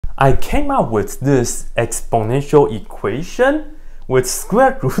I came up with this exponential equation with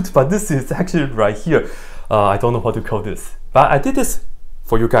square root, but this is actually right here. I don't know what to call this, but I did this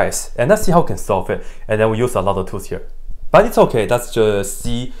for you guys, and let's see how we can solve it. And then we use a lot of tools here, but it's okay. Let's just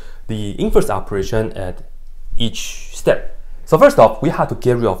see the inverse operation at each step. So first off, we have to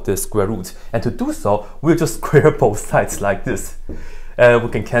get rid of the square root, and to do so, we'll just square both sides like this. And we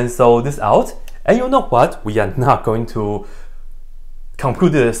can cancel this out, and you know what? We are not going to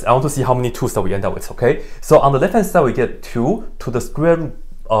conclude this. I want to see how many 2's that we end up with, okay? So on the left hand side, we get 2 to the square root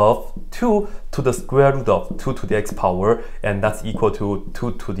of 2 to the square root of 2 to the x power, and that's equal to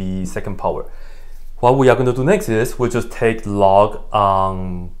 2 to the second power. What we are going to do next is we'll just take log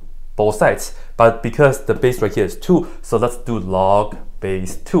on both sides, but because the base right here is 2, so let's do log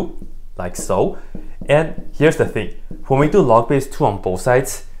base 2, like so. And here's the thing, when we do log base 2 on both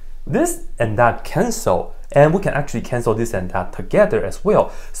sides, this and that cancel, and we can actually cancel this and that together as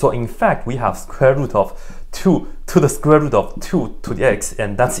well. So in fact, we have square root of 2 to the square root of 2 to the x,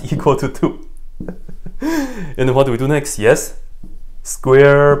 and that's equal to 2. And then what do we do next? Yes,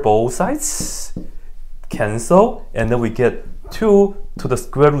 square both sides, cancel, and then we get 2 to the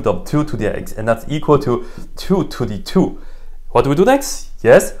square root of 2 to the x, and that's equal to 2 to the 2. What do we do next?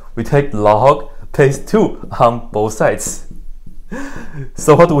 Yes, we take log base 2 on both sides.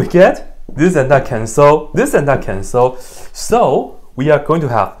 So what do we get? This and that cancel, this and that cancel. So we are going to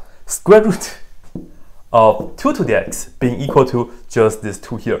have square root of 2 to the x being equal to just this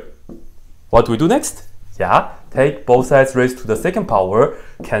 2 here. What do we do next? Yeah, take both sides raised to the second power,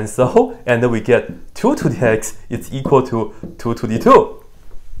 cancel, and then we get 2 to the x is equal to 2 to the 2.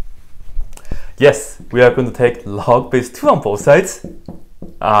 Yes, we are going to take log base 2 on both sides.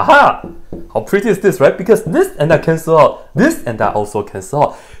 Aha! How pretty is this, right? Because this and that cancel out, this and that also cancel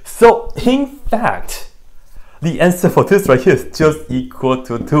out. So in fact, the answer for this right here is just equal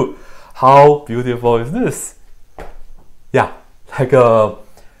to 2. How beautiful is this? Yeah, like a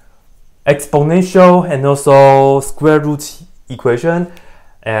exponential and also square root equation,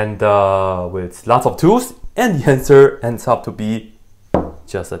 and with lots of tools, and the answer ends up to be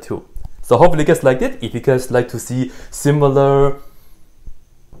just a 2. So hopefully you guys liked it. If you guys like to see similar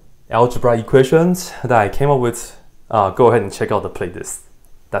algebra equations that I came up with, go ahead and check out the playlist.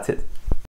 That's it.